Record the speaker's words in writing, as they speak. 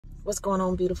What's going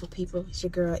on, beautiful people? It's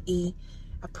your girl E.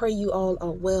 I pray you all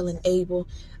are well and able.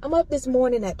 I'm up this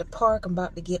morning at the park. I'm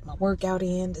about to get my workout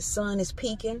in. The sun is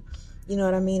peaking, you know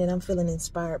what I mean? And I'm feeling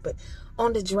inspired. But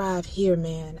on the drive here,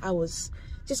 man, I was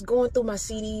just going through my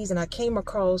CDs and I came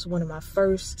across one of my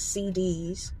first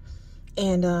CDs.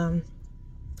 And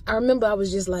I remember I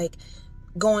was just like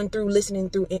going through, listening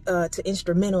through to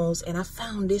instrumentals, and I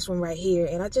found this one right here.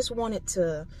 And I just wanted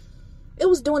to, it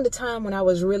was during the time when I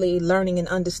was really learning and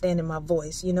understanding my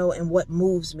voice, you know, and what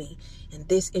moves me. And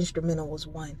this instrumental was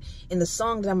one. And the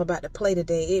song that I'm about to play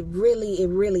today, it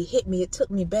really hit me. It took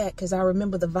me back because I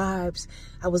remember the vibes.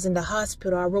 I was in the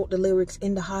hospital. I wrote the lyrics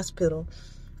in the hospital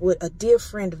with a dear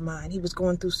friend of mine. He was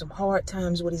going through some hard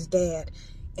times with his dad.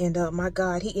 And my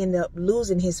God, he ended up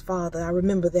losing his father. I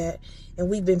remember that. And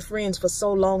we've been friends for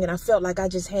so long. And I felt like I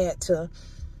just had to,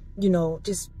 you know,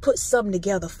 just put something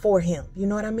together for him. You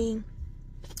know what I mean?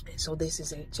 So this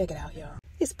is it. Check it out, y'all.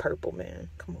 It's purple, man.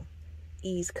 Come on.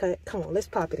 Ease cut. Come on, let's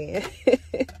pop it in.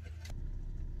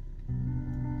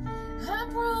 I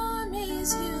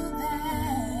promise you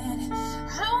that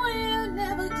I will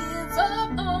never give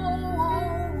up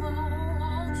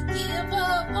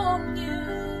on you,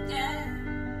 yeah.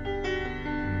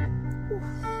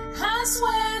 I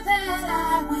swear that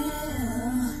I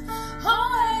will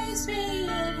always be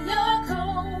in your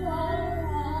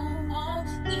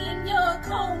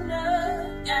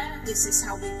corner, yeah. This is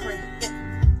how we pray, yeah.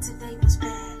 Today was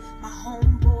bad. My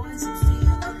homeboy's in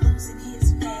fear of losing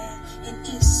his dad, and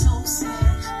it's so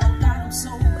sad. Oh God, I'm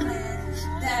so glad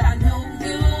that I know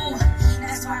you.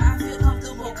 That's why I feel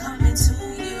comfortable coming to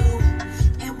you.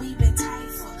 And we've been tight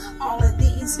for all of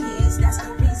these years. That's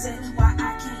the reason why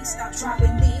I can't stop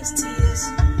dropping these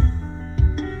tears.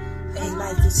 Hey,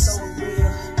 life is so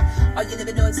real. All you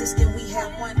never know existing, we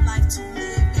have one life to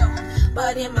live, yo.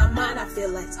 But in my mind, I feel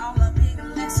like it's all a big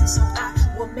lesson. So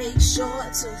I will make sure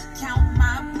to count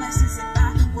my blessings. And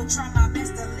I will try my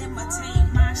best to limit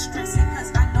my stress.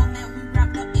 Because I know that we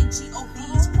wrapped up in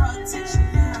G.O.D.'s protection.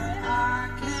 I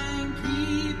can't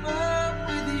keep up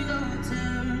with your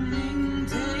turning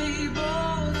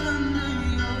tables under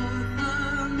your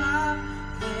thumb. I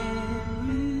can't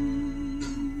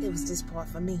read. It was this part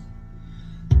for me.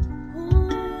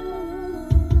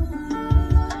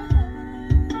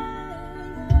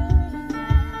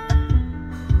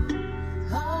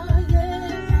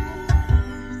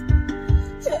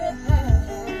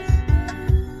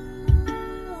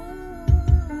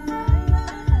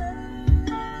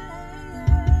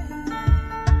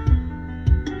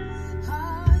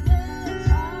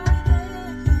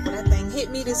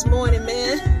 Me this morning,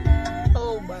 man.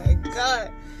 Oh my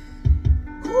God.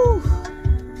 Whew.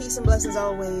 Peace and blessings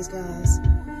always, guys.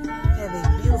 Have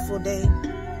a beautiful day.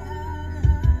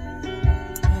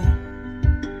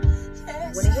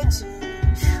 When it hits you.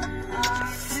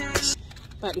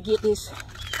 About to get this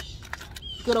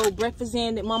good old breakfast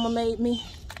in that Mama made me.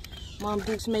 Mom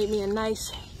Dukes made me a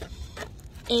nice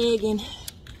egg and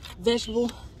vegetable,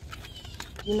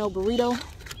 you know, burrito.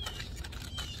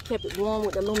 Kept it warm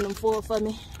with aluminum foil for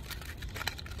me.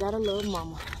 Gotta love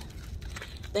Mama.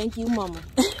 Thank you, Mama.